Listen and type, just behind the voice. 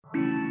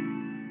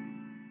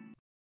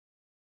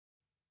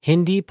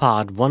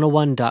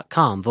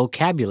HindiPod101.com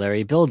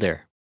Vocabulary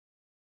Builder.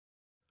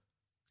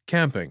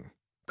 Camping.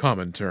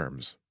 Common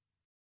terms.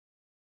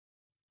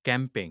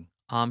 Camping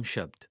आम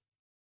शब्द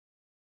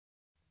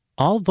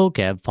All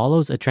vocab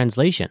follows a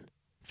translation.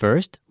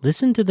 First,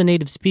 listen to the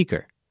native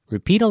speaker.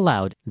 Repeat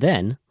aloud,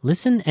 then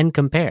listen and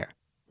compare.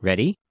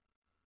 Ready?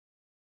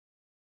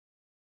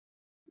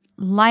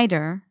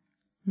 Lighter,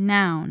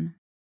 noun.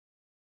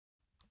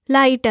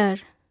 Lighter.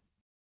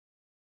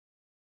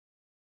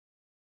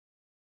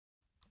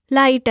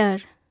 Lighter.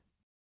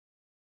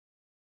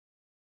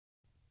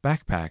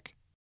 Backpack.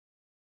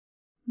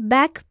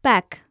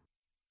 Backpack.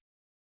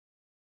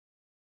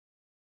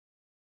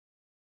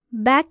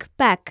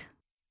 Backpack.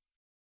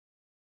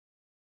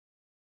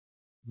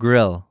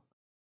 grill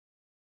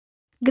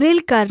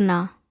Grill करना.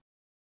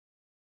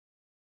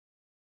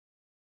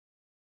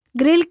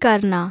 Grill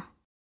करना.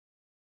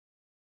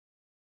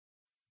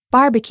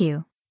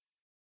 Barbecue.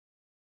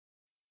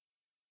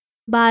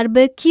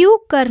 Barbecue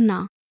करना.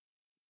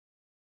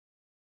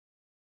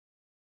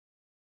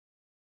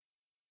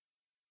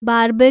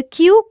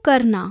 Barbecue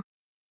करना.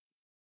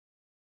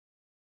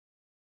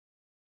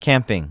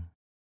 camping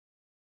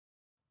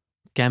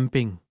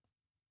camping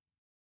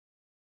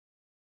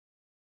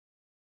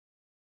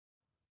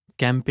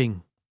camping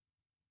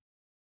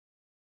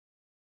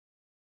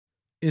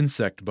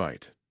Insect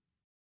bite.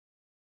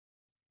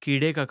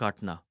 कीड़े का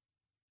काटना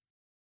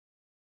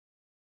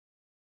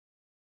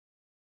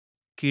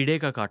कीड़े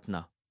का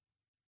काटना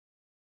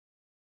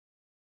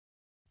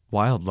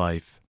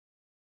Wildlife.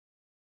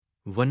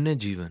 वन्य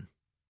जीवन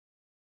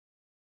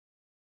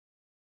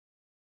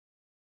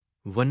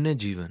वन्य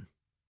जीवन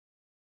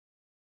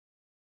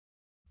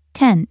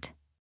Tent.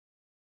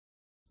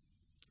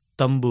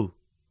 तंबू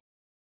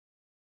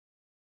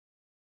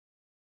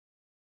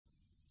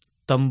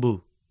तंबू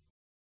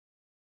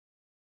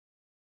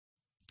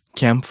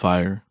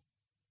Campfire.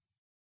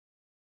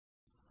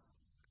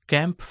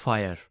 Camp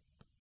fire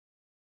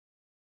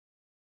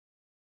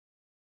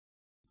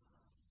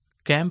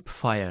camp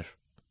fire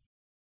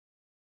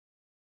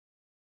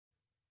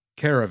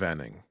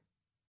Caravanning.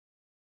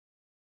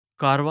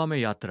 कारवां में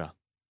यात्रा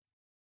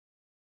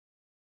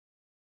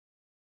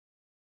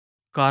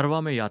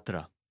कारवां में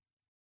यात्रा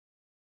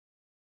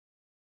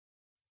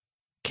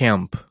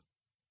Camp.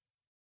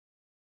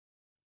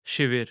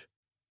 शिविर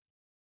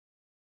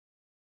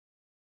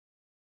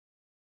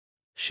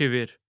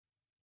शिविर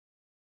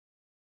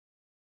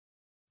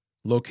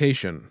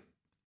Location.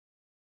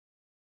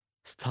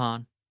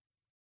 स्थान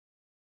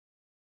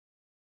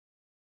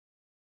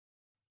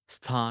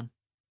स्थान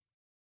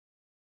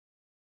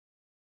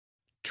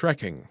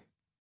Trekking.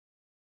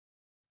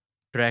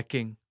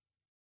 Trekking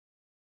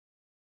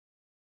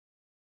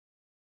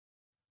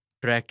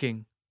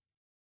trekking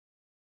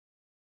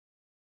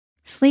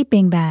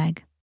Sleeping bag.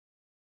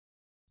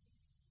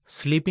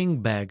 Sleeping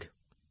bag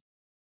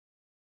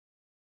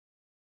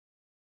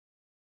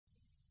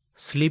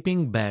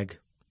sleeping bag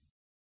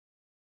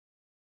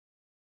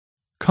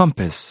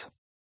Compass.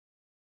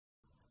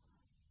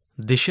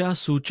 दिशा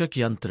सूचक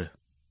यंत्र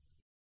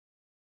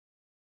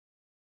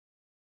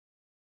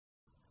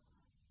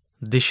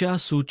दिशा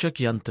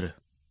सूचक यंत्र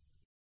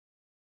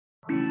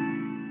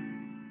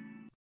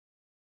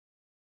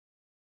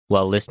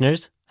Well,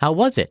 listeners, how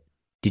was it?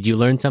 Did you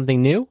learn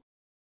something new?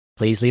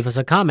 Please leave us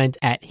a comment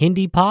at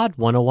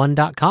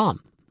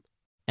HindiPod101.com.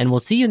 And we'll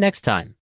see you next time.